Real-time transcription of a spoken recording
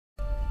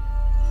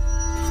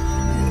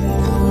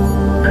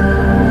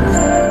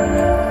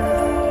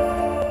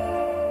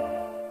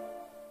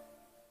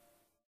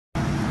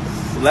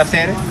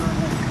Left-handed.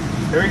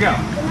 Here we go.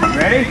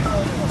 Ready?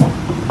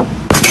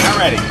 Not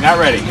ready. Not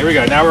ready. Here we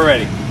go. Now we're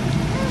ready.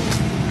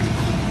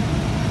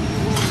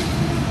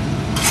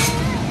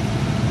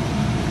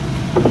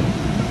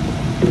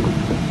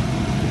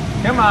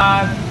 Come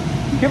on.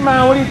 Come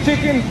on. What are you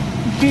chicken?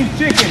 She's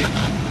chicken.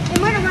 It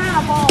might have run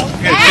out of balls.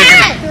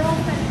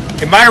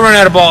 It might have run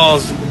out of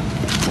balls.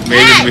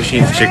 Maybe the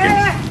machine's chicken.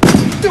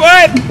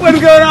 What? What's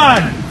going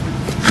on?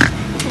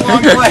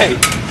 Long play.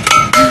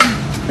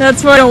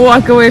 That's why I don't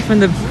walk away from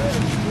the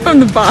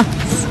box.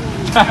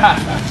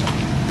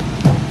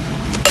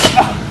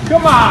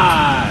 Come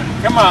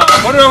on. Come on.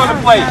 Put it over the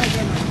plate.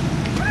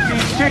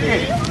 She's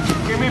chicken.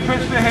 Give me a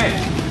pitch to hit.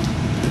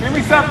 Give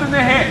me something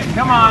to hit.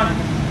 Come on.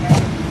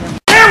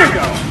 There we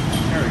go.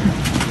 There we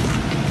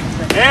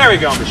go. There we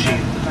go,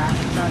 machine.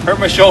 Hurt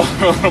my shoulder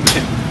a little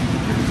bit.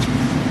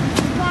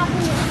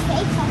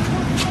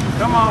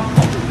 Come on.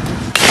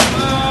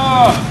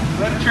 Oh,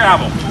 let it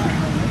travel.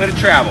 Let it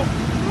travel.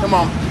 Come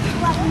on.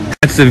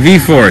 That's the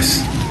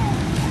V-force.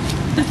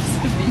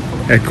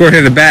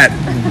 According to the bat,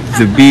 it's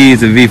a B,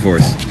 it's a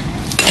V-force.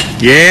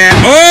 Yeah.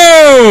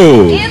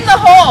 Oh! In the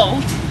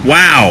hole.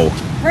 Wow.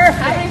 Perfect.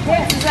 How many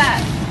points is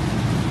that?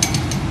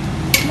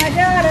 My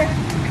daughter.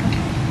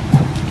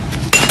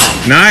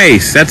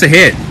 Nice. That's a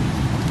hit.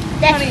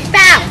 That's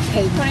foul,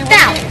 Katy.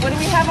 Foul. What do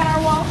we have on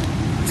our wall?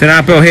 It's an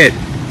uphill hit.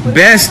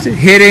 Best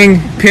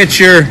hitting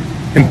pitcher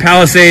in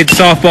Palisade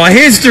softball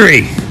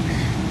history.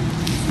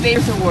 Babe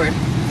Ruth award.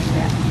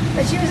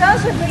 But she was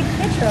also a great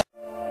pitcher.